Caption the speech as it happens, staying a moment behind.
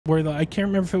where I can't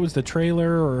remember if it was the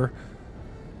trailer or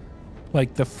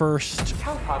like the first.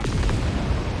 How hot? You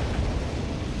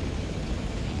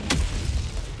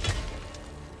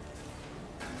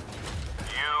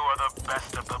are the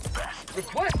best of the best.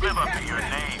 Requesting Live up to your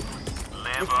name.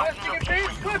 Live up to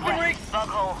advanced weaponry. Bug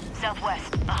hole,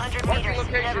 southwest, 100 Marking meters.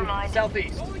 location, Never mind.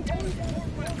 southeast.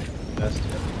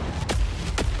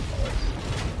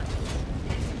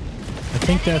 I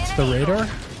think that's the radar.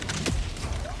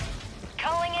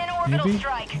 Calling in orbital Maybe?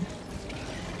 strike.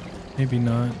 Maybe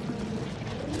not.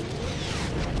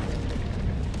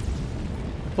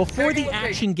 Before the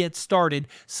action gets started,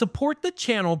 support the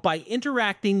channel by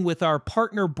interacting with our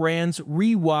partner brands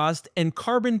Rewazd and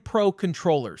Carbon Pro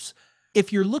controllers.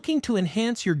 If you're looking to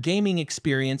enhance your gaming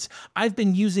experience, I've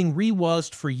been using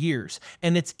Rewazd for years,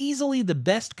 and it's easily the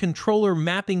best controller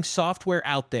mapping software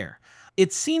out there.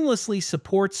 It seamlessly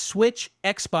supports Switch,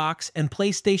 Xbox, and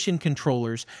PlayStation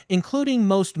controllers, including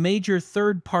most major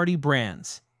third-party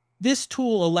brands. This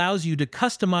tool allows you to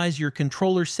customize your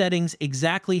controller settings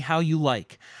exactly how you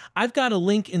like. I've got a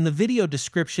link in the video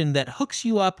description that hooks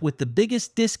you up with the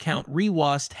biggest discount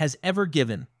Rewazd has ever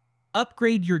given.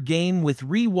 Upgrade your game with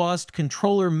Rewazd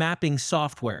controller mapping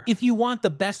software. If you want the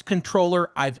best controller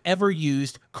I've ever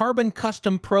used, Carbon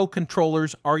Custom Pro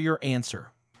controllers are your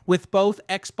answer. With both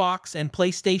Xbox and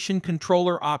PlayStation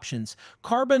controller options,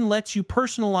 Carbon lets you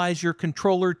personalize your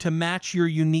controller to match your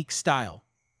unique style.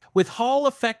 With Hall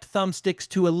effect thumbsticks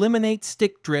to eliminate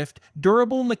stick drift,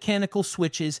 durable mechanical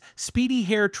switches, speedy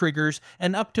hair triggers,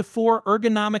 and up to 4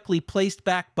 ergonomically placed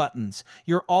back buttons,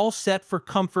 you're all set for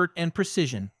comfort and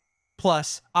precision.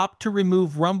 Plus, opt to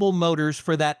remove rumble motors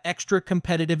for that extra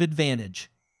competitive advantage.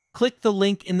 Click the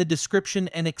link in the description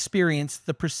and experience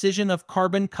the precision of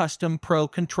Carbon Custom Pro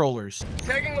controllers.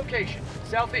 Tagging location,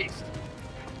 southeast.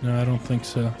 No, I don't think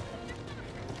so.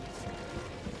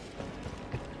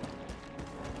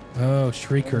 Oh,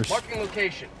 shriekers. Marking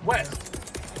location, west.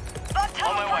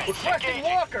 On my way. Requesting Engaging.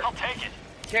 walker. I'll take it.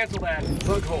 Cancel that.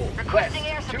 Bug hole, west. Requesting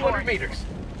air 200 support. meters.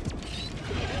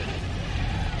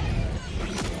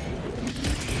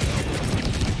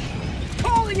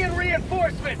 Calling in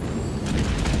reinforcement.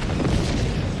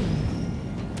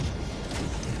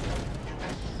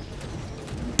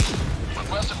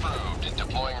 Request approved.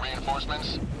 Deploying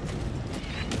reinforcements.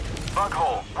 Bug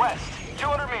hole, west,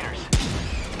 200 meters.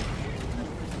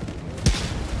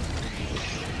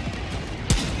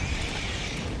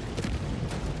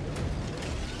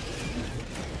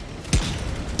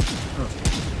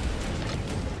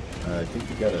 I think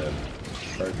you got a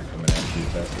charger coming after you,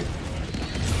 Bessie.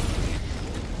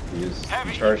 He is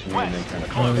charging you and then kind of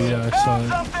Oh yeah, I saw it.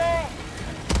 Something!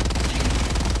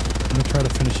 I'm gonna try to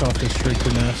finish off this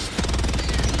shrieker nest.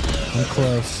 I'm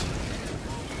close.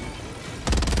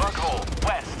 Bug hole,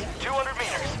 west, 200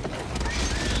 meters.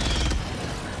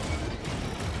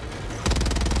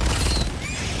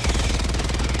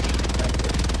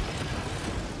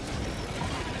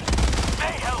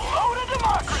 Say hello to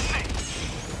democracy!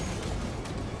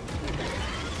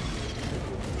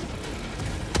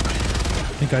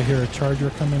 Think I hear a charger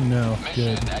coming? No.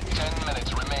 Mission Good. at 10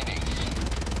 minutes remaining.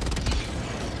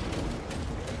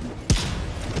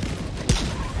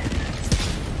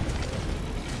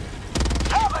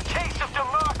 Have a taste of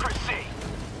democracy!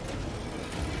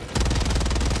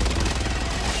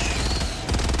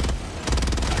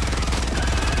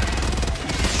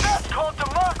 That's called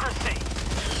democracy!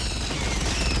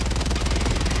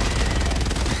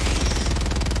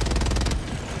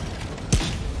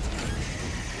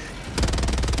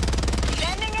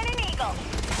 Sending in an eagle.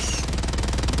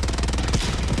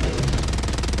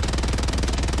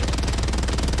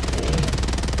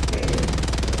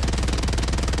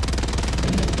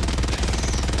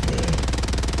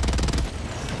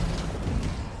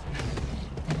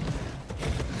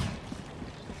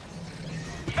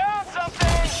 Found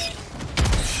something!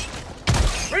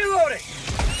 Reloading.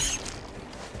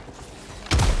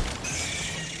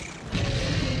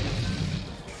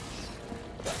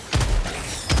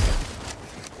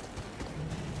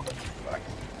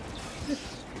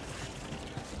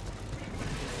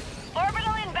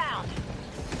 Orbital inbound.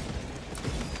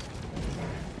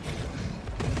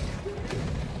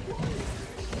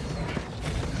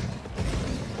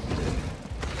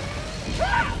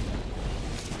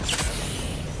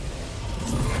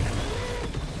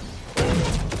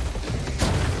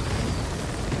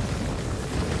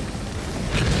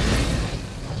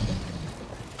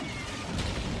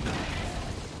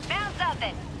 Found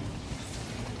something.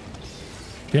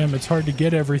 Damn, it's hard to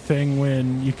get everything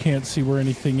when you can't see where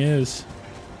anything is.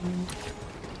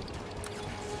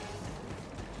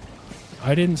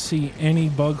 I didn't see any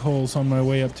bug holes on my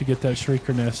way up to get that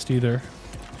Shrieker nest either.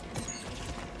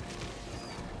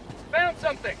 Found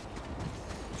something.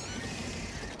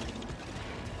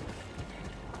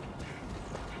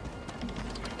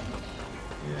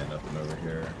 Yeah, nothing over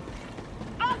here.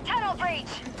 Bug tunnel breach.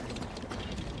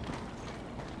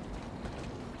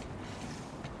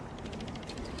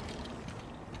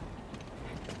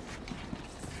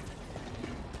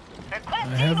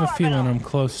 I have a feeling I'm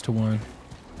close to one.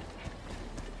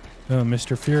 Oh,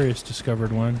 Mr. Furious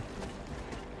discovered one.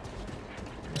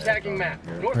 Tagging map.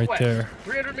 Northwest. Right there.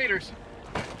 300 meters.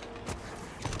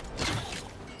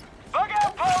 Bug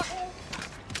outpost!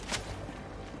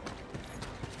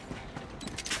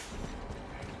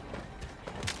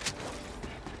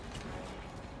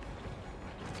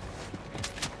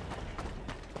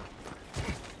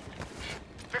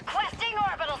 Requesting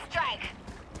orbital strike.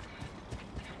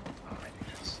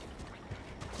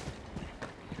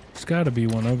 There's got to be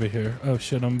one over here. Oh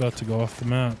shit, I'm about to go off the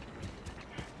map.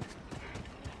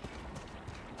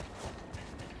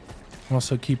 I'm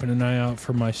also keeping an eye out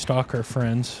for my stalker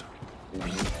friends.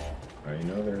 I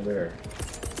know they're there.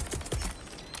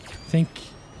 I think,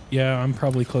 yeah, I'm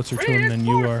probably closer to them than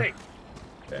you are. Reinforcing.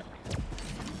 Yeah.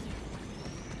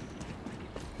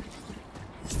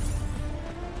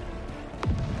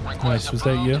 Nice, was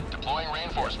that you? Deploying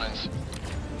reinforcements.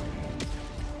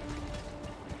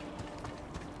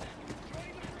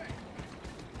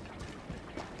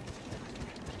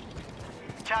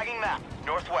 Tagging map.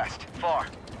 Northwest. Far.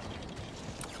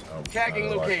 Oh, Tagging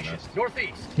large location. nest.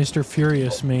 Northeast. Mr.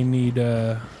 Furious may need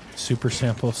super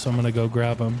samples, so I'm gonna go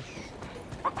grab him.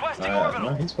 Requesting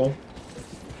orbital. No, he's full.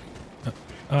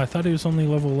 Oh, I thought he was only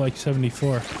level like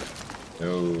 74.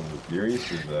 No,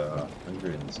 Furious is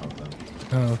 100 and something.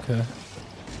 Oh, okay.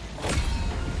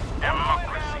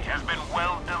 Democracy has been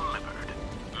well delivered.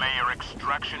 May your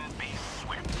extraction be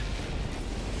swift.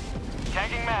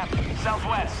 Tagging map.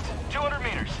 Southwest. 200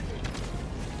 meters.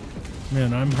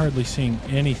 Man, I'm hardly seeing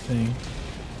anything.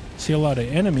 See a lot of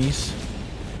enemies.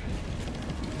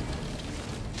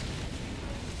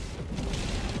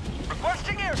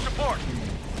 Requesting air support.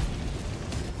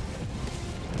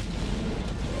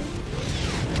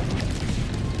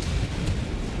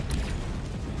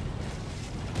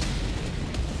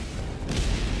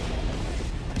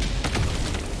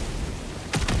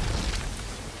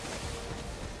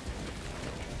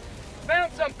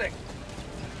 Found something.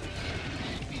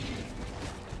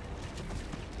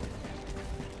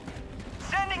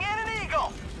 Sending in an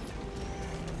eagle.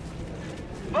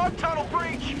 Bug tunnel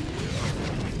breach.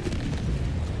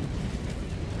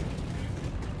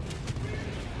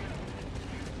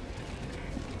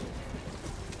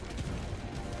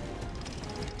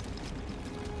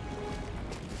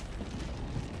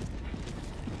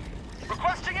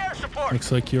 Requesting air support.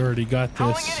 Looks like you already got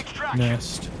Calling in this extraction.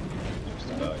 nest.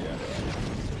 Just about, yeah.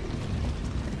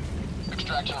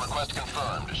 Extraction request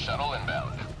confirmed. Shuttle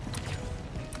inbound.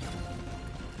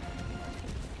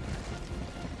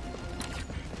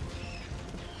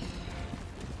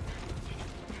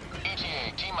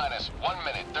 ETA T-minus 1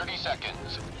 minute 30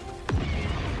 seconds.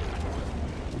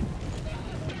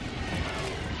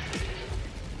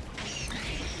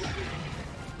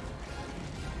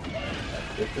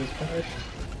 Get this finished.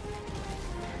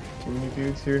 Too many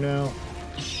dudes here now.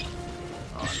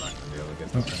 Oh, I'm not gonna be able to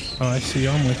get this Oh, I see you.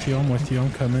 I'm with you. I'm with you.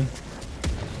 I'm coming.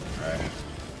 Alright.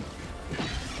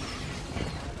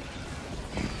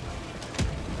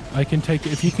 I can take,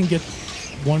 if you can get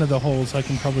one of the holes, I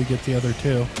can probably get the other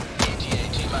two.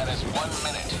 ETA T-minus 1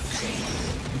 minute.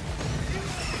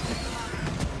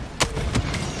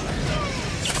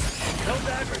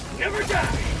 Helldivers never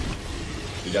die.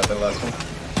 You got that last one?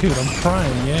 Dude, I'm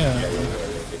trying, yeah.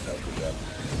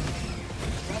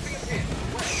 Dropping a pin.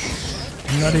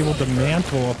 I'm not able to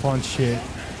mantle upon shit.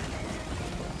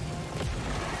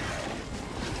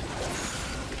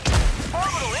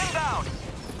 Orbital inbound.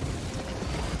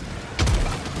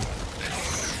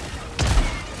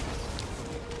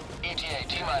 ETA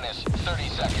T-minus 30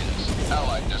 seconds.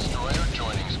 Allied destroyer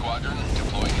joining squadron.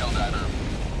 Deploying Helldiver.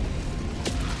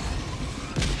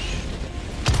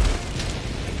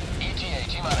 ETA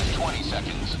T-minus 20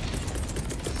 seconds.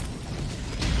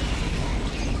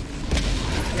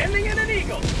 Sending in an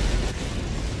eagle.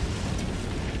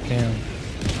 Damn.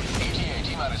 ETA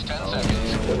T-minus 10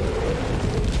 seconds.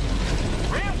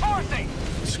 Reinforcing.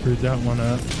 Screwed that one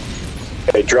up.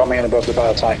 Hey, drop me in above the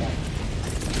battle tank.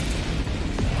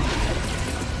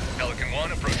 Pelican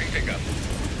 1 approaching pickup.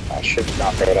 I should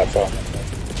not go that far.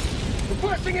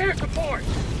 Requesting air support.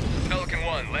 Pelican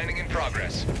 1 landing in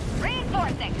progress.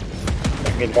 Reinforcing.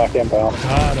 Get back in, pal.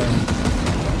 Got him.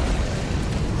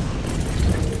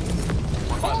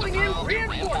 Request Calling in approved.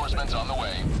 Reinforcements on the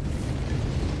way.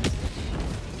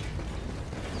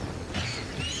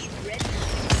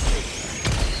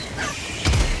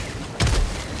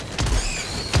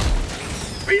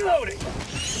 Reloading.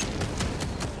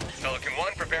 Pelican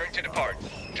 1 preparing to depart.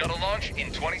 Shuttle launch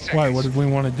in 20 seconds. Why? What did we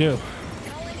want to do?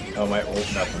 Oh, my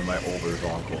ult, nothing. My ulver's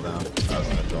on cooldown. I was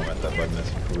gonna throw him at that button. That's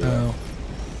cool. Oh.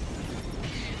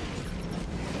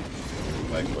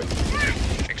 Like,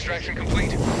 wait. Extraction complete.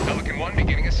 Pelican 1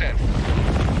 beginning ascent.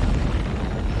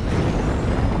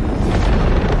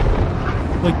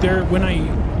 Like there, when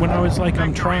I was like,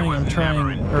 I'm trying,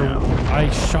 or I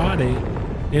shot it,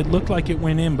 it looked like it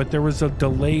went in, but there was a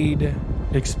delayed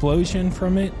explosion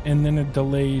from it, and then a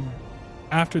delayed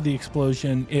after the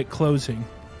explosion, it closing.